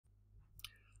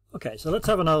Okay, so let's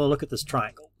have another look at this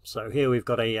triangle. So here we've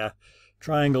got a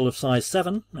triangle of size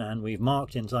 7, and we've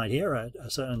marked inside here a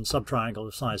certain subtriangle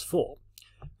of size 4,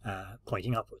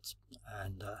 pointing upwards.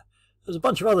 And there's a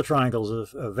bunch of other triangles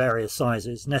of various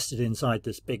sizes nested inside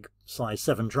this big size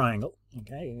 7 triangle.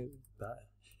 Okay,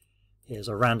 here's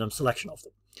a random selection of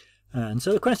them. And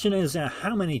so the question is,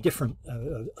 how many different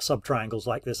subtriangles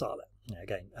like this are there?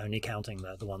 Again, only counting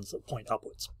the ones that point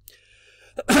upwards.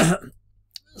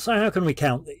 So how can we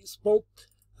count these? Well,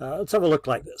 let's have a look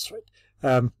like this. Right?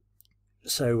 Have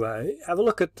a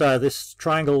look at this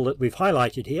triangle that we've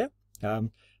highlighted here,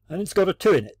 and it's got a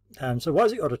 2 in it. So why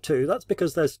has it got a 2? That's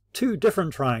because there's 2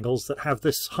 different triangles that have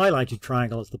this highlighted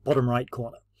triangle as the bottom right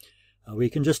corner. We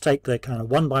can just take the kind of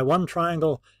 1 by 1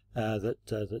 triangle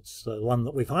that's the one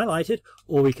that we've highlighted,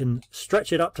 or we can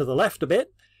stretch it up to the left a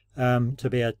bit to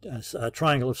be a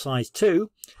triangle of size 2,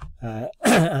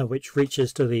 which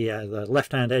reaches to the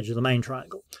left-hand edge of the main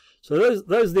triangle. So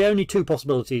those are the only 2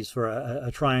 possibilities for a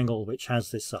triangle which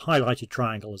has this highlighted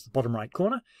triangle as the bottom right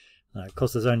corner. Of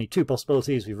course, there's only 2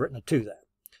 possibilities. We've written a 2 there.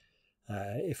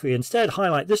 If we instead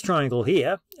highlight this triangle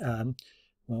here,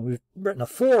 well, we've written a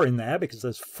 4 in there because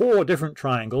there's 4 different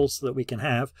triangles that we can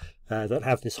have that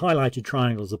have this highlighted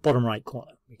triangle as the bottom right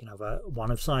corner. We can have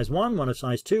one of size 1, one of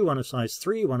size 2, one of size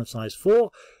 3, one of size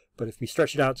 4. But if we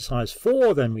stretch it out to size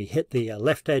 4, then we hit the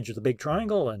left edge of the big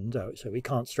triangle, and so we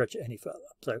can't stretch it any further.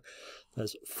 So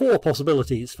there's 4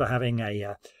 possibilities for having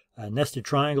a nested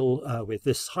triangle with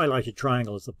this highlighted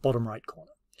triangle as the bottom right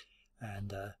corner.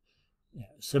 And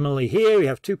similarly here we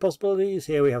have 2 possibilities,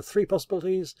 here we have 3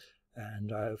 possibilities.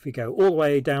 And if we go all the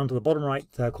way down to the bottom right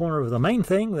corner of the main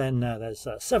thing, then there's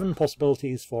 7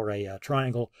 possibilities for a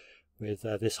triangle with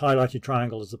this highlighted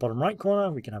triangle as the bottom right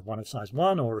corner. We can have one of size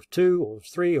 1, or of 2, or of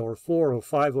 3, or of 4, or of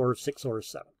 5, or of 6, or of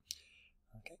 7.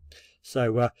 Okay.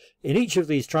 So in each of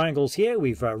these triangles here,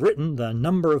 we've written the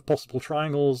number of possible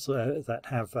triangles that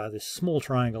have this small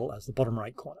triangle as the bottom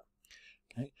right corner.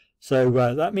 Okay. So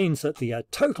that means that the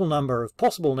total number of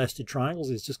possible nested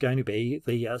triangles is just going to be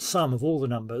the sum of all the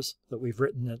numbers that we've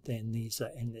written in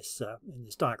this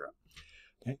diagram.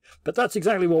 Okay. But that's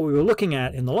exactly what we were looking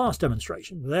at in the last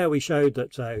demonstration. There we showed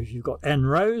that if you've got n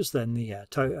rows, then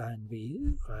and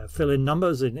we fill in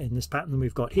numbers in this pattern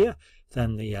we've got here,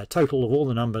 then the total of all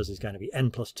the numbers is going to be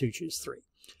n plus 2 choose 3.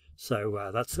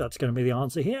 So that's going to be the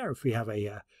answer here. If we have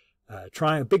a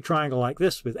big triangle like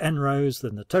this with n rows,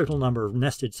 then the total number of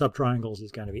nested subtriangles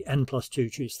is going to be n plus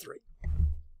 2 choose 3.